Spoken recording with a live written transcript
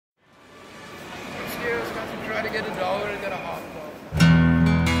get $1 and get a hot dog.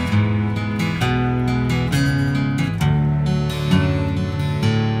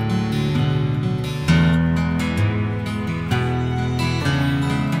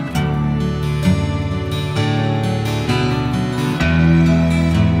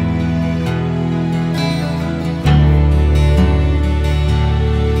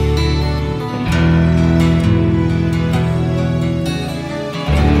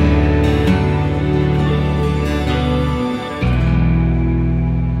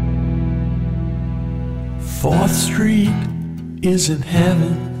 4th Street isn't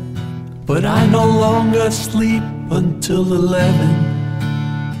heaven, but I no longer sleep until 11.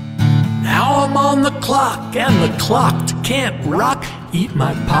 Now I'm on the clock, and the clock can't rock. Eat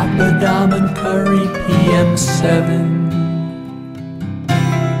my papadam and curry, PM 7.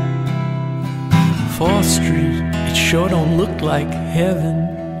 4th Street, it sure don't look like heaven.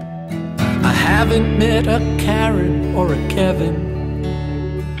 I haven't met a Karen or a Kevin.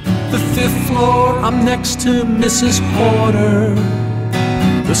 The 5th floor, I'm next to Mrs. Porter.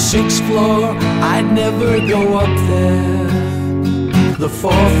 The 6th floor, I'd never go up there. The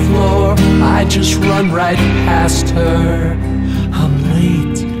 4th floor, I just run right past her. I'm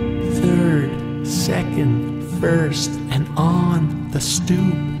late, 3rd, 2nd, 1st, and on the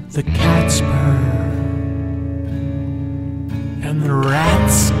stoop, the cats purr, and the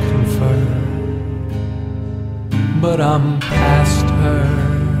rats confer, but I'm past her.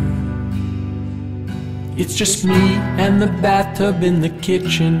 It's just me and the bathtub in the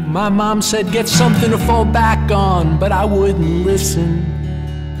kitchen. My mom said get something to fall back on, but I wouldn't listen.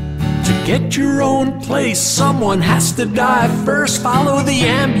 To get your own place, someone has to die first. Follow the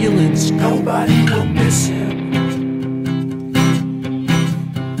ambulance, nobody will miss him.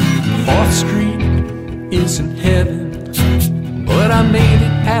 4th Street isn't heaven, but I made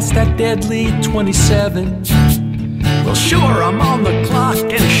it past that deadly 27. Well, sure, I'm on the clock,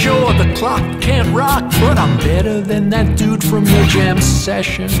 and sure, the clock can't rock, but I'm better than that dude from your jam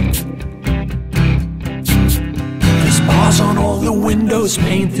session. There's bars on all the windows,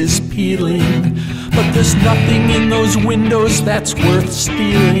 paint is peeling, but there's nothing in those windows that's worth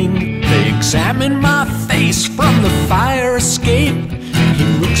stealing. They examine my face from the fire escape. He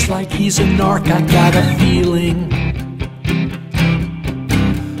looks like he's a narc, I got a feeling.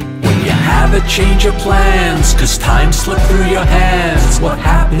 Have a change of plans, 'cause time slipped through your hands. What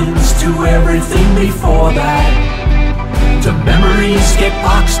happens to everything before that? Do memories get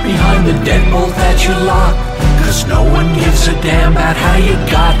boxed behind the deadbolt that you lock? 'Cause no one gives a damn about how you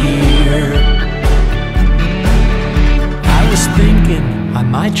got here. I was thinking I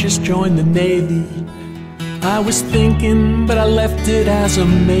might just join the Navy. I was thinking, but I left it as a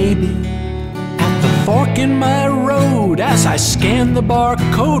maybe. The fork in my road, as I scanned the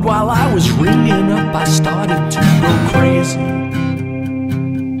barcode while I was ringing up, I started to go crazy.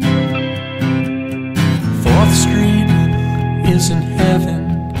 4th Street isn't heaven,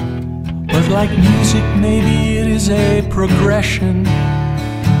 but like music, maybe it is a progression.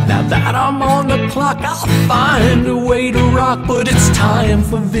 Now that I'm on the clock, I'll find a way to rock, but it's time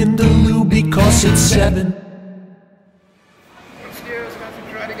for Vindaloo because it's 7. Upstairs, got to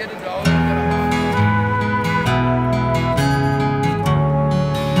try to get $1 and get a hot dog.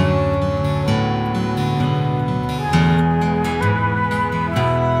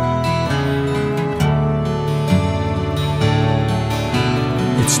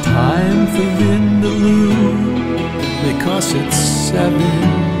 It's time for Vindaloo because it's 7.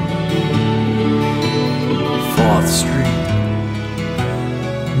 4th Street,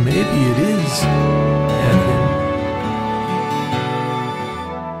 maybe it is heaven.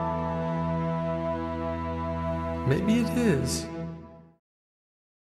 Maybe it is.